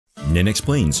Ninh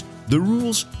explains the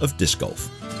rules of disc golf.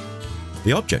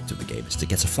 The object of the game is to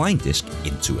get a flying disc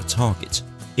into a target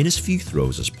in as few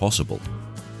throws as possible.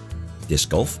 Disc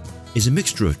golf is a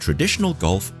mixture of traditional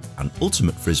golf and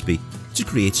ultimate frisbee to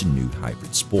create a new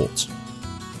hybrid sport.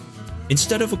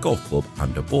 Instead of a golf club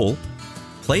and a ball,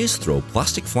 players throw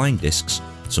plastic flying discs,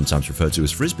 sometimes referred to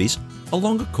as frisbees,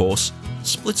 along a course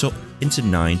split up into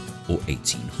 9 or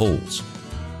 18 holes.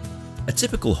 A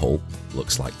typical hole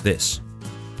looks like this.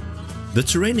 The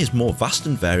terrain is more vast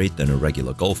and varied than a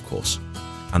regular golf course,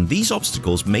 and these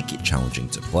obstacles make it challenging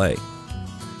to play.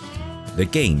 The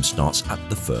game starts at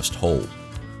the first hole.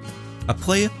 A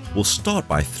player will start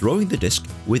by throwing the disc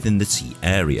within the tee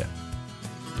area.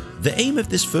 The aim of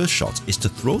this first shot is to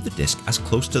throw the disc as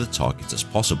close to the target as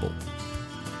possible.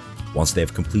 Once they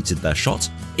have completed their shot,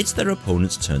 it's their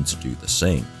opponent's turn to do the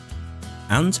same,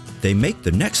 and they make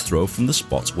the next throw from the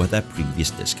spot where their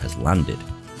previous disc has landed.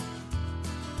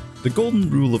 The golden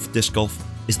rule of disc golf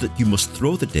is that you must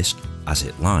throw the disc as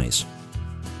it lies.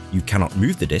 You cannot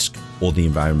move the disc or the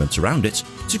environment around it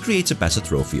to create a better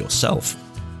throw for yourself.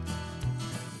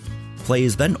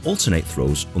 Players then alternate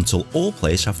throws until all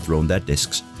players have thrown their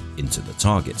discs into the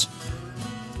target.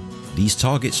 These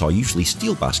targets are usually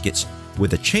steel baskets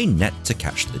with a chain net to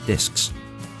catch the discs.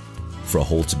 For a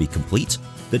hole to be complete,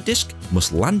 the disc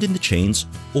must land in the chains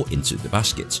or into the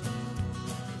basket.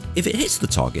 If it hits the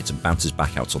target and bounces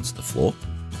back out onto the floor,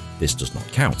 this does not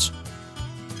count.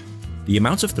 The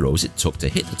amount of throws it took to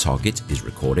hit the target is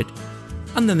recorded,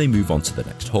 and then they move on to the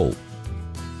next hole.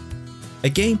 A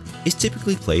game is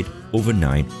typically played over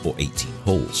 9 or 18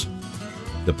 holes.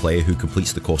 The player who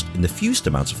completes the course in the fewest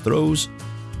amount of throws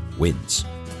wins.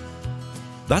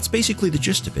 That's basically the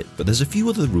gist of it, but there's a few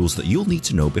other rules that you'll need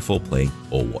to know before playing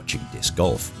or watching disc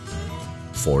golf.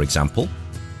 For example,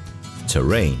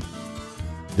 terrain.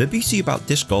 The beauty about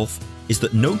disc golf is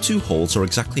that no two holes are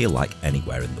exactly alike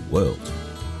anywhere in the world.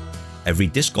 Every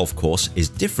disc golf course is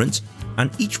different,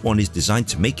 and each one is designed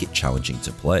to make it challenging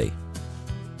to play.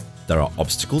 There are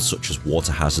obstacles such as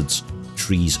water hazards,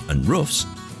 trees and roughs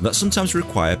that sometimes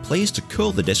require players to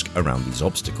curl the disc around these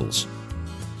obstacles.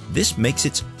 This makes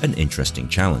it an interesting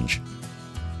challenge.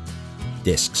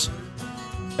 Discs.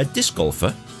 A disc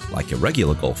golfer, like a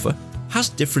regular golfer, has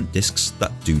different discs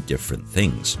that do different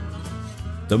things.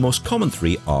 The most common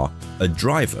three are a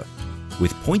driver,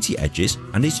 with pointy edges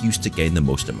and is used to gain the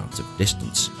most amount of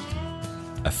distance,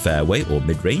 a fairway or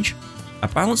mid-range, a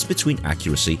balance between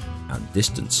accuracy and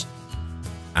distance,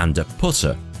 and a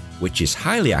putter, which is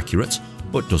highly accurate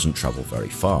but doesn't travel very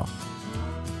far.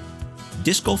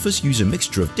 Disc golfers use a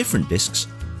mixture of different discs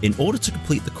in order to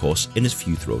complete the course in as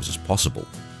few throws as possible.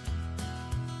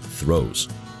 Throws.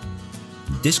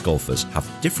 Disc golfers have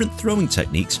different throwing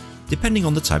techniques depending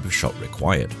on the type of shot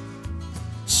required.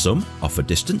 Some are for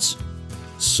distance,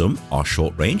 some are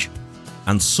short range,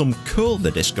 and some curl the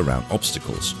disc around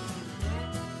obstacles.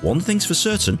 One thing's for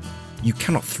certain, you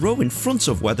cannot throw in front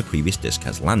of where the previous disc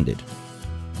has landed.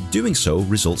 Doing so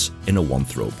results in a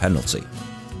one-throw penalty.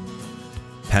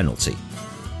 Penalty.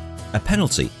 A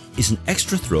penalty is an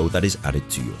extra throw that is added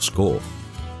to your score.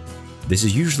 This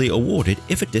is usually awarded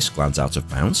if a disc lands out of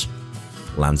bounds,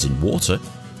 lands in water,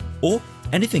 or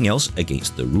anything else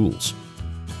against the rules.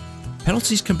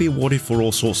 Penalties can be awarded for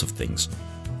all sorts of things,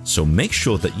 so make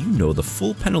sure that you know the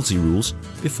full penalty rules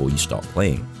before you start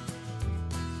playing.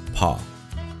 Par.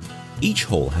 Each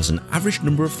hole has an average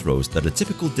number of throws that a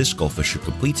typical disc golfer should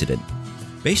complete it in,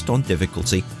 based on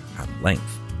difficulty and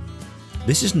length.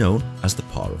 This is known as the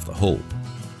par of the hole.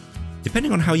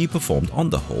 Depending on how you performed on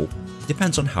the hole,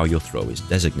 depends on how your throw is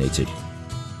designated.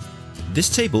 This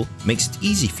table makes it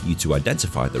easy for you to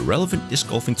identify the relevant disc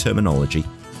golfing terminology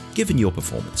given your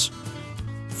performance.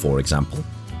 For example,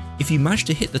 if you manage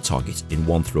to hit the target in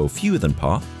one throw fewer than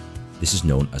par, this is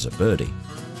known as a birdie.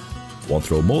 One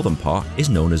throw more than par is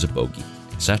known as a bogey,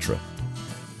 etc.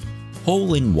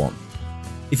 Hole in one.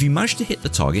 If you manage to hit the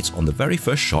target on the very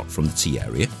first shot from the tee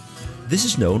area, this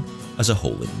is known as a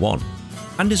hole in one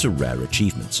and is a rare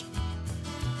achievement.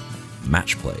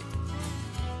 Match play.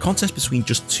 Contests between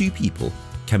just two people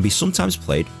can be sometimes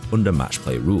played under match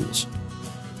play rules.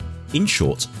 In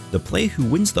short, the player who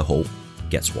wins the hole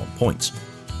gets 1 point.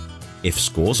 If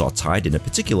scores are tied in a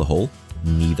particular hole,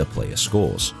 neither player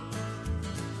scores.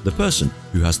 The person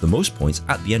who has the most points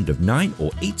at the end of 9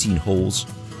 or 18 holes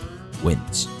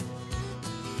wins.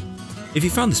 If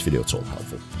you found this video at all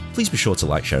helpful, please be sure to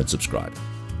like, share and subscribe.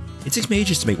 It takes me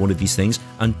ages to make one of these things,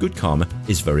 and good karma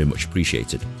is very much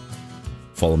appreciated.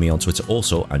 Follow me on Twitter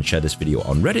also and share this video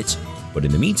on Reddit, but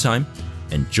in the meantime,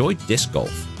 enjoy disc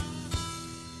golf.